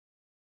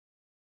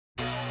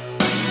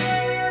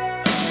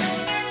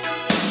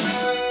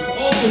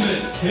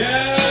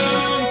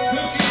Camp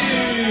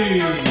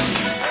Cooking.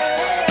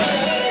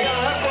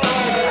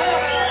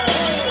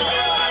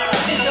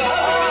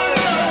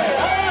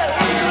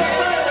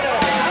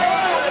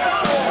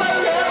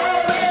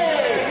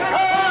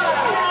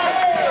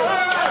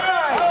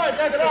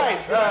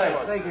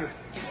 Thank you.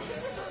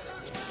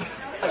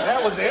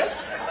 That was it?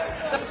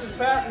 This is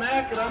Pat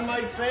Mack and I'm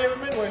Mike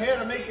Faverman. We're here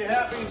to make you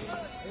happy,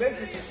 make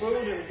you some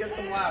food and get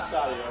some laughs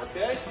out of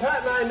you, okay?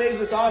 Pat and I made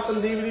this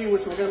awesome DVD,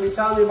 which we're going to be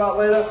telling you about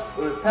later.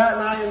 It was Pat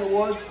and I in the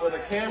woods with a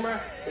camera.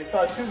 We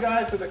saw two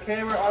guys with a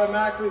camera.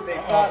 Automatically, they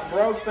thought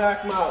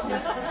Brokeback Mountain.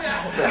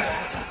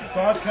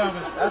 Saw it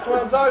coming. That's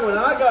what I'm talking about. And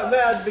I got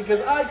mad because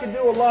I could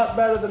do a lot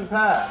better than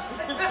Pat.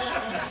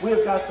 We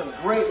have got some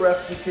great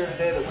recipes here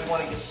today that we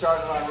want to get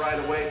started on right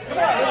away.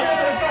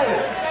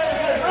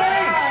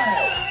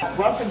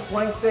 Rump and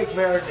flank steak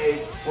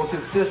marinade will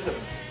consist of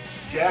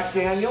Jack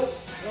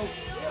Daniels.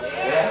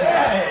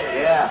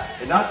 Yeah.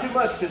 And not too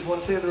much because you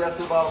want to save the rest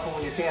of the bottle for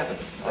when you're camping.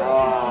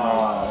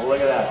 Oh, look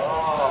at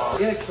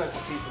that.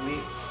 Inexpensive piece of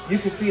meat. You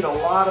can feed a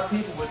lot of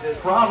people with this.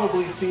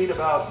 Probably feed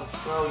about,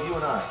 well, you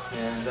and I.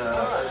 And,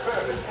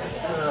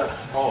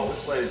 oh,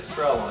 this place is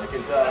trouble, I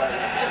can tell.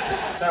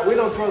 Now, we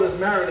don't throw this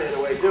marinade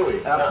away, do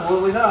we?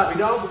 Absolutely not. We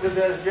don't because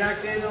it has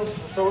Jack Daniels,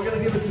 so we're going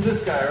to give it to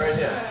this guy right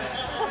here.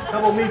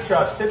 Couple meat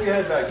chops. Tip your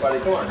head back, buddy.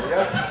 Come on,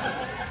 yeah?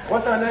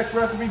 What's our next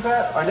recipe,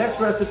 Pat? Our next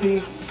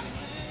recipe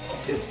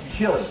is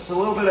chili. It's a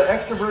little bit of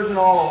extra virgin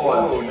olive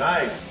oil. Oh,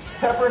 nice.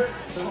 Pepper.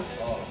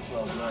 Oh, it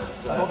smells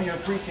nice. I hope you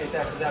appreciate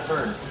that because that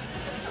burns.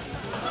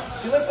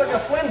 He looks like a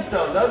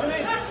Flintstone, doesn't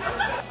he?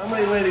 How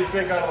many ladies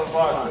drink out of a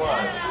box of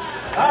wine?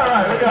 All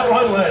right, we got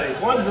one lady.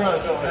 One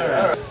drunk over there.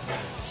 All right.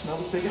 Smell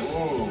the chicken?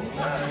 Ooh,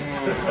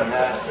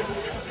 nice.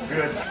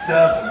 Good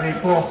stuff,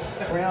 people.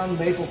 Brown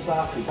maple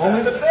sausage.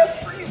 Only the best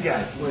for you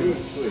guys. Sweet,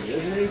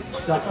 isn't he?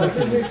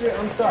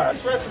 I'm sorry.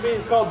 This recipe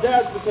is called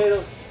Dad's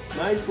Potatoes.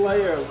 Nice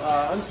layer of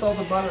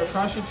unsalted butter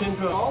across your tin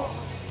for salt.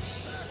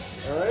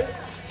 All right.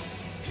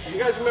 You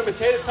guys remember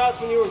tater tots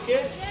when you were a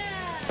kid?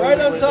 Right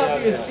on top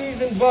of your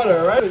seasoned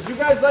butter, right? You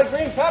guys like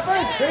green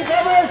peppers? Green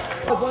peppers?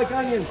 I like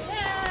onions.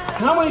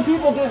 How many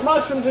people did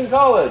mushrooms in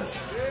college?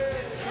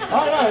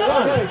 All right,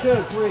 one. Okay,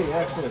 good, 3,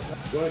 excellent.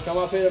 You want to come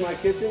up here to my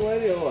kitchen,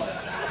 lady, or what?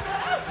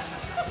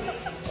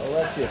 I'll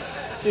let you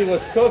see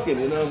what's cooking,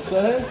 you know what I'm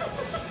saying?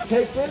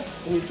 Take this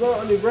and you throw it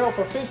on your grill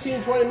for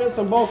 15-20 minutes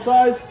on both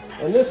sides,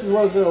 and this is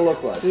what it's going to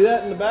look like. See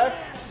that in the back?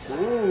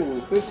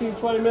 Ooh,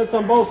 15-20 minutes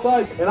on both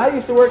sides. And I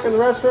used to work in the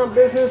restaurant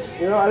business.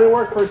 You know, I didn't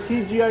work for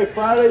TGI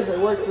Fridays. I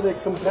worked for the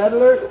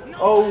competitor.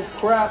 Oh,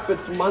 crap,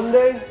 it's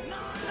Monday.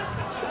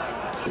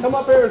 Come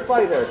up here and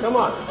fight here. Come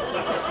on.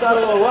 Start a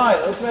little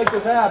riot. Let's make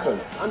this happen.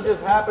 I'm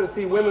just happy to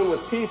see women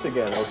with teeth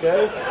again,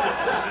 okay?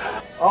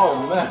 Oh,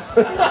 man.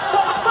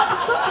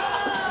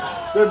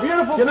 They're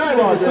beautiful. Good night,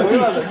 people. We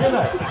love it. Good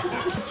night.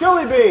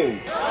 Chili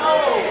beans.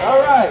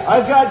 All right.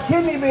 I've got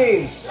kidney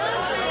beans.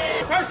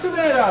 Crushed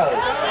tomatoes.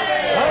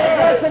 I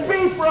got some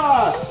beef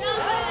broth.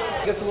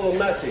 It gets a little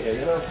messy here,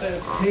 you know what I'm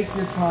saying? Take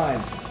your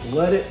time.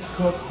 Let it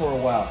cook for a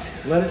while.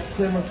 Let it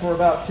simmer for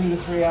about 2 to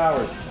 3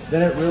 hours.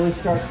 Then it really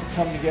starts to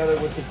come together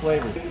with the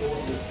flavor.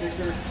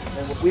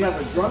 We have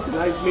a drunken,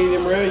 nice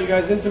medium rare. You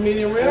guys into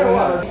medium rare?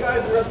 You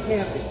guys are up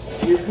camping.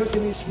 You're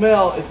cooking. The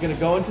smell is going to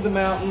go into the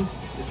mountains.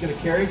 It's going to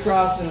carry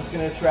across and it's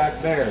going to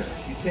attract bears.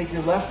 So you take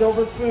your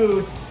leftover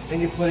food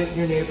and you put it in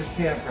your neighbor's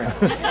campground.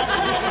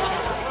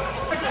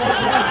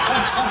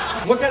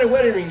 What kind of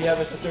wedding ring do you have,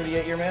 Mr.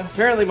 38-year man?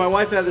 Apparently my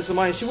wife had this in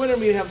mind. She wanted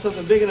me to have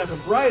something big enough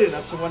and bright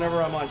enough so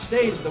whenever I'm on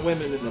stage, the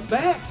women in the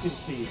back can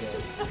see you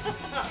guys.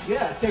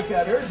 Yeah, take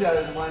that urge out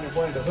of the mind of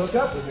wanting to hook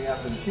up with me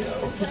after the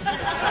show.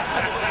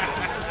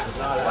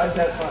 Why is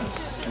that fun?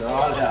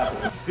 Not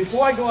happening.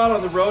 Before I go out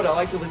on the road, I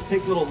like to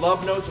take little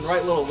love notes and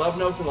write little love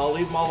notes, and I'll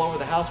leave them all over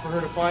the house for her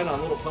to find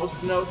on little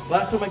post-it notes.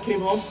 Last time I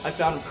came home, I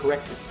found them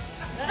corrected.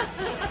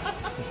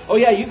 Oh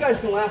yeah, you guys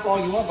can laugh all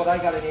you want, but I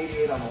got an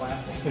 88 on the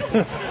last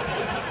one.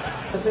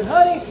 I said,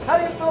 honey, how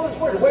do you spell this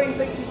word? What do you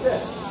think she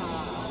said?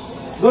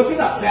 Look it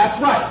up. That's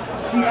right.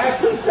 She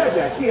actually said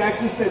that. She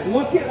actually said,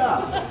 look it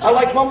up. I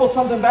like mumbled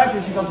something back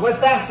and she goes, what's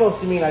that supposed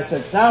to mean? I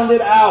said, sound it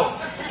out.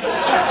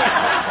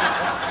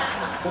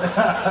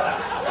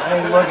 I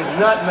ain't looking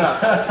nothing up.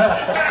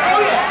 Oh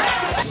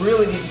yeah. You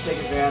really need to take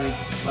advantage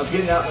of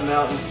getting out in the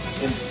mountains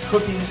and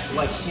cooking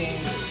like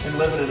kings and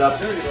living it up.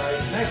 Dirty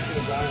rice,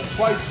 Mexican done,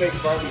 twice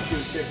baked barbecue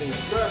chicken,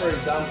 strawberry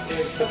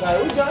dumplings.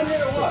 Are we done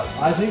here or what?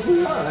 I think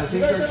we are. I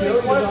think our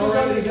children are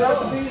already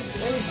got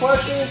recipes. Any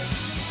questions?